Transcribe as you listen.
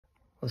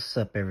What's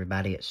up,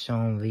 everybody? It's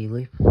Sean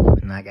Veely,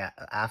 and I got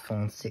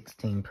iPhone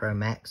 16 Pro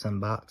Max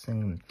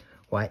unboxing,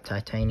 white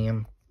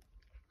titanium,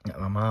 that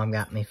my mom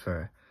got me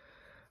for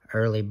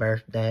early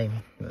birthday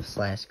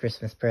 /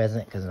 Christmas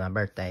present, because my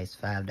birthday is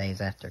 5 days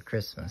after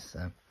Christmas,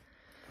 so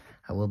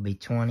I will be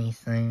 20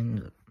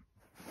 soon.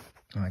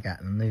 I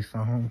got a new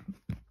phone,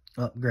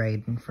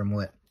 upgrading from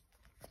what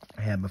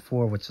I had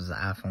before, which was the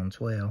iPhone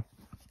 12.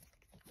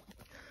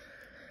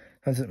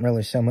 Doesn't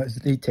really show much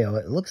detail.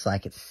 It looks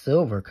like it's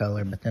silver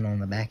color, but then on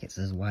the back it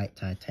says white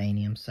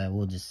titanium, so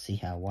we'll just see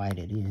how white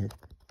it is.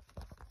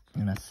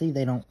 And I see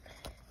they don't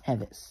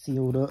have it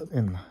sealed up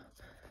in the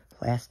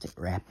plastic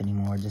wrap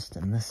anymore, just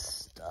in this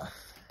stuff.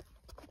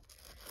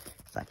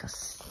 It's like a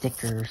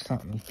sticker or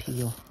something you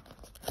peel.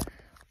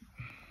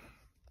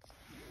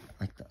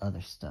 Like the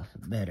other stuff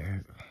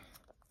better.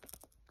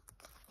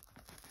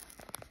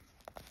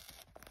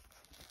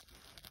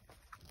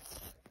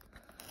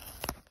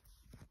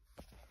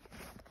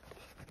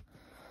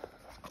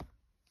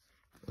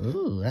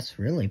 Ooh, that's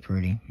really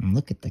pretty. And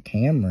look at the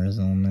cameras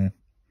on there.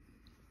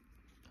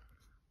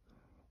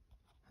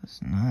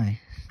 That's nice.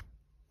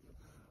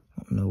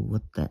 I don't know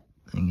what that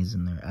thing is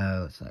in there.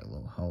 Oh, it's like a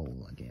little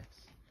hole, I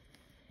guess,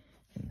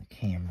 in the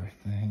camera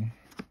thing.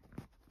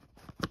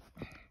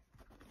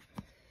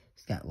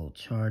 It's got a little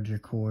charger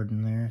cord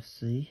in there,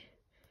 see?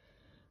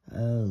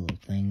 Oh, a little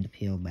thing to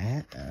peel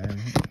back.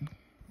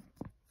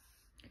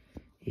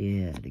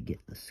 Yeah, to get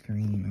the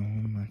screen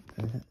on like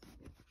that.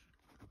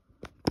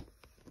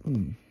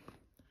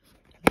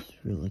 That's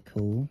really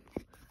cool.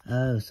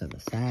 Oh, so the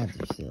sides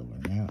are silver.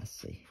 Now I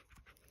see.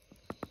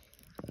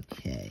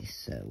 Okay,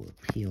 so we'll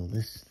peel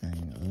this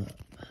thing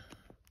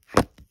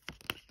up.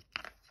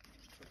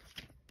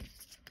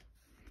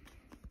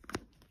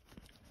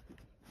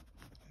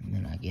 And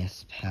then I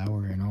guess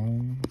power it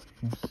on.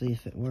 We'll see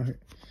if it works.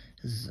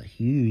 This is a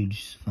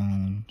huge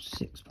phone.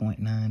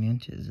 6.9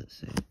 inches, it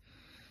said.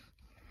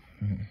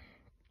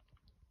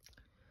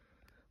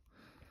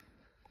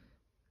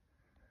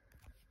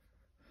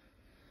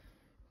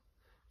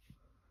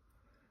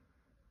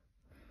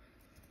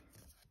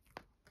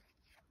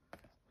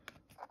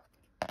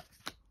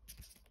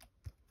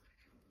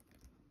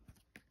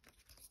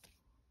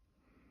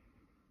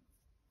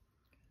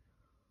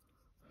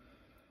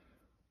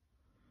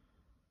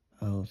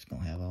 Oh, it's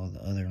gonna have all the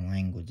other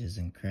languages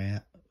and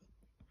crap.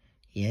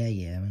 Yeah,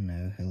 I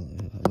know.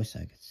 I wish I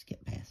could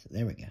skip past it.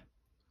 There we go.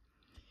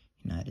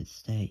 United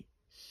States.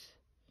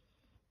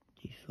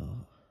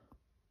 Default.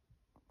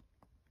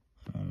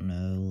 I don't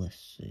know.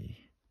 Let's see.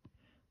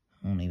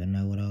 I don't even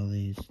know what all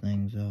these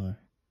things are.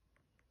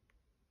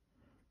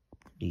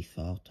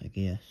 Default, I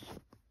guess.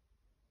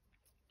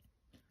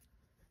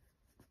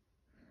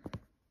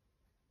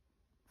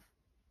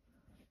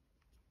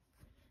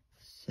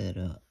 Set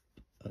up.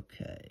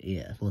 Okay,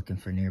 yeah, looking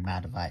for nearby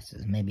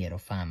devices. Maybe it'll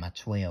find my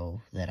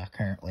 12 that I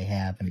currently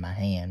have in my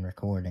hand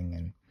recording,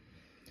 and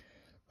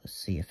let's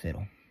see if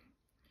it'll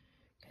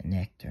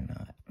connect or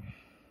not.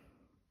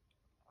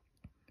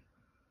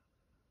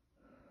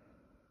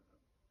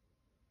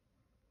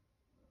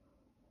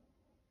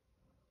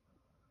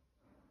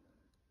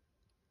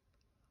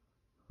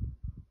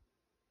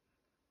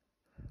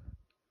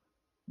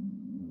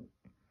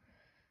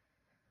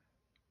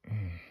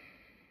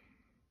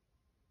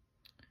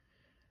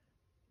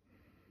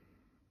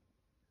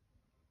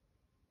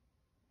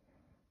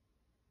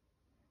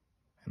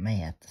 I may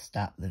have to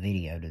stop the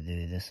video to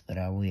do this, but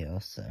I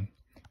will, so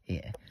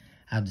yeah.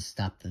 I'll just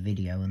stop the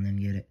video and then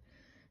get it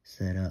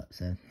set up.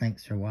 So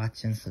thanks for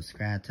watching.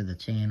 Subscribe to the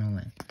channel,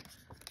 and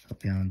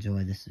hope y'all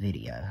enjoy this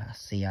video. I'll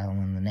see y'all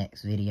in the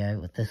next video,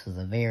 but this was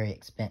a very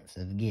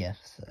expensive gift,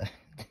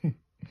 so